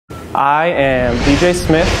I am DJ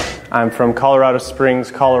Smith. I'm from Colorado Springs,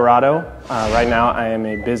 Colorado. Right now I am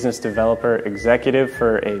a business developer executive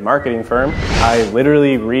for a marketing firm. I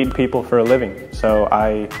literally read people for a living. So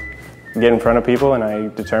I get in front of people and I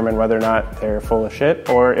determine whether or not they're full of shit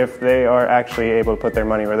or if they are actually able to put their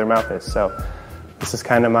money where their mouth is. So this is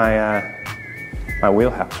kind of my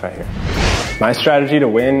wheelhouse right here. My strategy to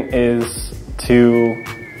win is to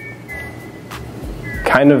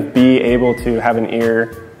kind of be able to have an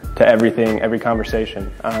ear to everything, every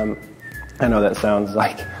conversation. I know that sounds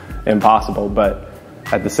like impossible, but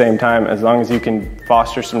at the same time, as long as you can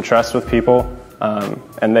foster some trust with people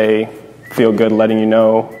and they feel good letting you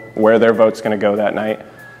know where their vote's going to go that night,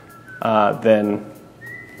 then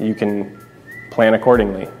you can plan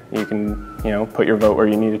accordingly. You can, put your vote where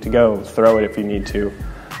you need it to go, throw it if you need to.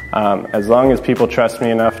 As long as people trust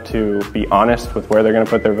me enough to be honest with where they're going to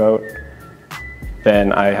put their vote,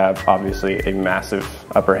 then I have obviously a massive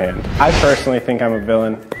upper hand. I personally think I'm a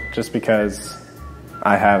villain just because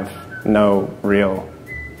I have no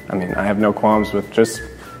qualms with just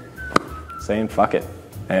saying fuck it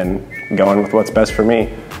and going with what's best for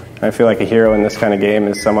me. I feel like a hero in this kind of game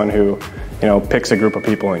is someone who, picks a group of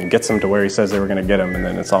people and gets them to where he says they were gonna get them, and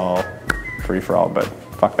then it's all free for all, but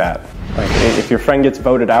fuck that. Like, if your friend gets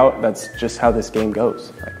voted out, that's just how this game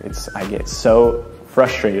goes. I get so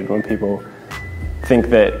frustrated when people think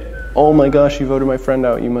that, oh my gosh, you voted my friend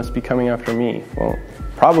out, you must be coming after me. Well,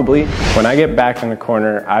 probably. When I get back in the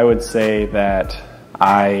corner, I would say that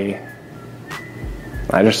I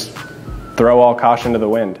just throw all caution to the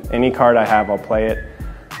wind. Any card I have, I'll play it.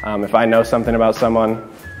 If I know something about someone,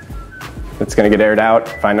 it's going to get aired out.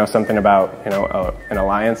 If I know something about an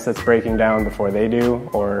alliance that's breaking down before they do,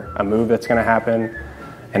 or a move that's going to happen,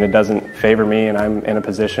 and it doesn't favor me, and I'm in a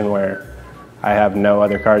position where I have no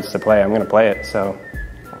other cards to play, I'm going to play it. So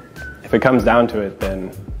if it comes down to it,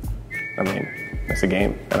 then it's a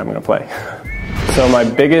game that I'm going to play. So my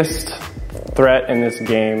biggest threat in this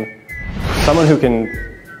game, someone who can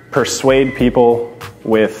persuade people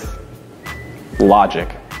with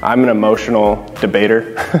logic. I'm an emotional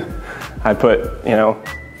debater. I put,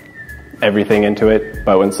 everything into it,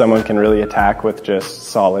 but when someone can really attack with just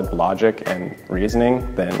solid logic and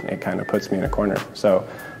reasoning, then it kind of puts me in a corner. So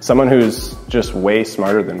someone who's just way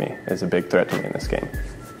smarter than me is a big threat to me in this game.